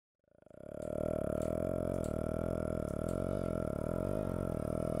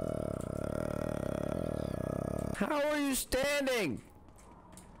How are you standing?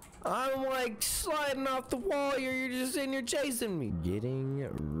 I'm like sliding off the wall. You're just in here chasing me. Getting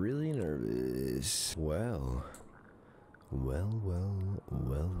really nervous. Well. Look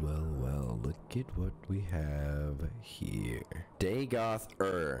at what we have here. Dagoth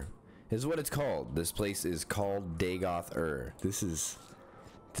is what it's called. This place is called Dagoth. This is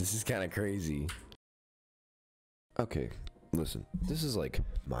kind of crazy. Okay, listen. This is like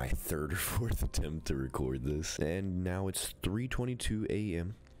my third or fourth attempt to record this, and now it's 3:22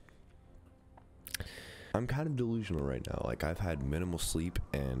 a.m. I'm kind of delusional right now. Like, I've had minimal sleep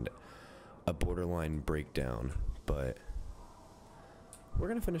and a borderline breakdown, but we're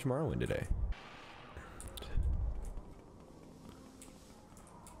gonna finish Morrowind today.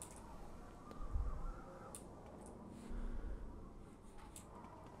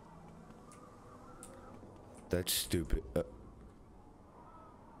 That's stupid.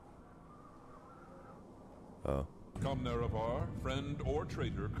 Oh. Come, Nerevar, friend or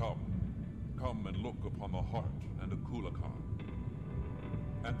traitor, come. Come and look upon the heart and a Kulakan.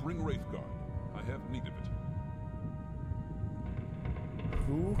 And bring Wraithguard. I have need of it.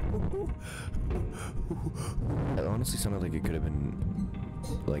 That honestly sounded like it could have been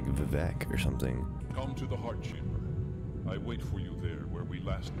like Vivek or something. Come to the Heart Chamber. I wait for you there where we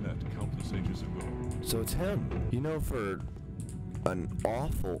last met countless ages ago. So it's him. You know, for an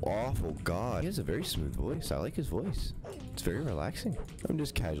awful god. He has a very smooth voice. I like his voice. It's very relaxing. I'm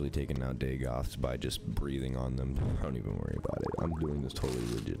just casually taking out Dagoths by just breathing on them. Don't even worry about it. I'm doing this totally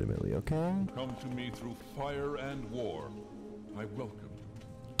legitimately, okay? Come to me through fire and war. I welcome.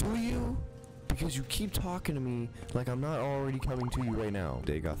 Do you? Because you keep talking to me like I'm not already coming to you right now.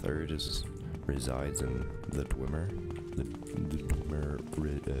 Dagoth resides in the Dwemer. The Dwemer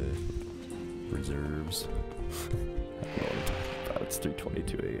reserves. I don't know what I'm talking about. It's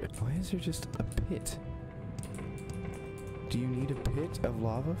 3:22 a.m. Why is there just a pit? Do you need a pit of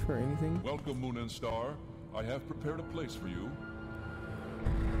lava for anything? Welcome, Moon and Star. I have prepared a place for you.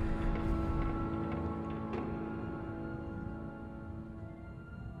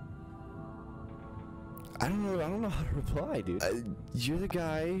 I don't know how to reply, dude. You're the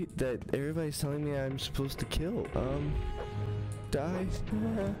guy that everybody's telling me I'm supposed to kill. Die.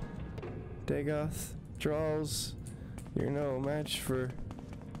 Dagoth, Draws, you're no match for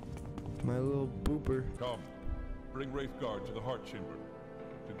my little booper. Come, bring Wraithguard to the Heart Chamber.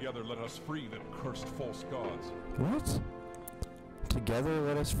 Together let us free them cursed false gods. What? Together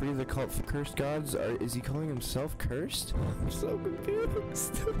let us free the cursed gods? Is he calling himself cursed? I'm so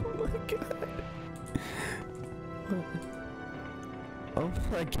confused. Oh my god. Oh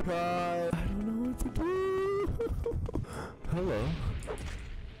my god. I don't know what to do. Hello.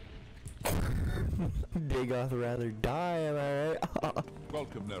 Dagoth rather die, am I right?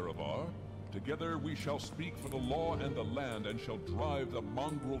 Welcome, Nerevar. Together we shall speak for the law and the land and shall drive the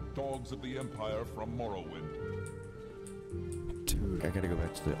mongrel dogs of the Empire from Morrowind. Dude, I gotta go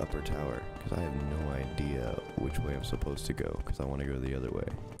back to the upper tower, because I have no idea which way I'm supposed to go, because I want to go the other way.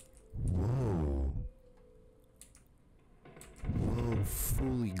 Whoa. Whoa,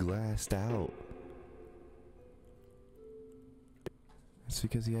 fully glassed out. That's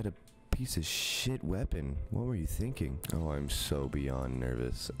because he had a piece of shit weapon. What were you thinking? Oh, I'm so beyond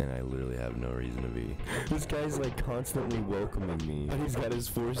nervous, and I literally have no reason to be. This guy's like constantly welcoming me, and he's got his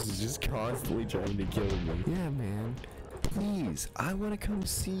forces just constantly trying to kill me. Yeah, man. Please, I want to come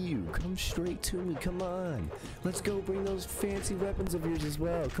see you. Come straight to me. Come on. Let's go bring those fancy weapons of yours as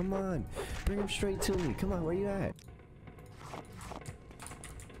well. Come on. Bring them straight to me. Come on, where you at?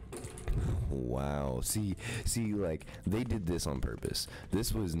 Wow. See, like, they did this on purpose.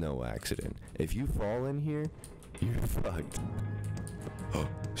 This was no accident. If you fall in here, you're fucked. Oh,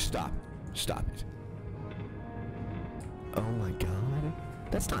 stop. Stop it. Oh my god.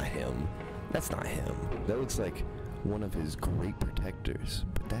 That's not him. That's not him. That looks like one of his great protectors,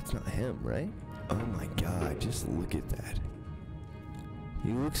 but that's not him, right? Oh my god, just look at that.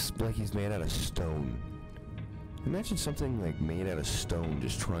 He looks like he's made out of stone. Imagine something like made out of stone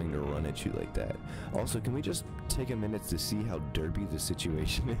just trying to run at you like that. Also, can we just take a minute to see how derpy the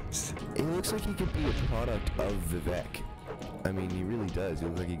situation is? It looks like he could be a product of Vivek. I mean, he really does. He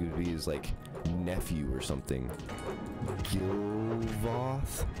looks like he could be his, like, nephew or something.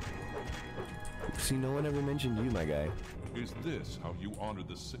 Gilvoth? See, no one ever mentioned you, my guy. Is this how you honor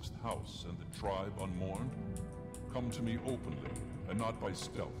the Sixth House and the tribe unmourned? Come to me openly, and not by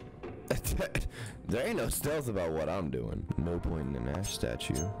stealth. There ain't no stealth about what I'm doing. No point in an Ash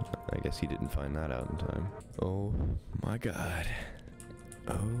statue. I guess he didn't find that out in time. Oh my god.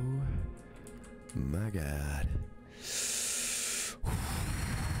 Oh my god.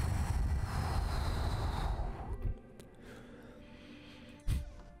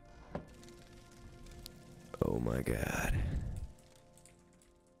 my god.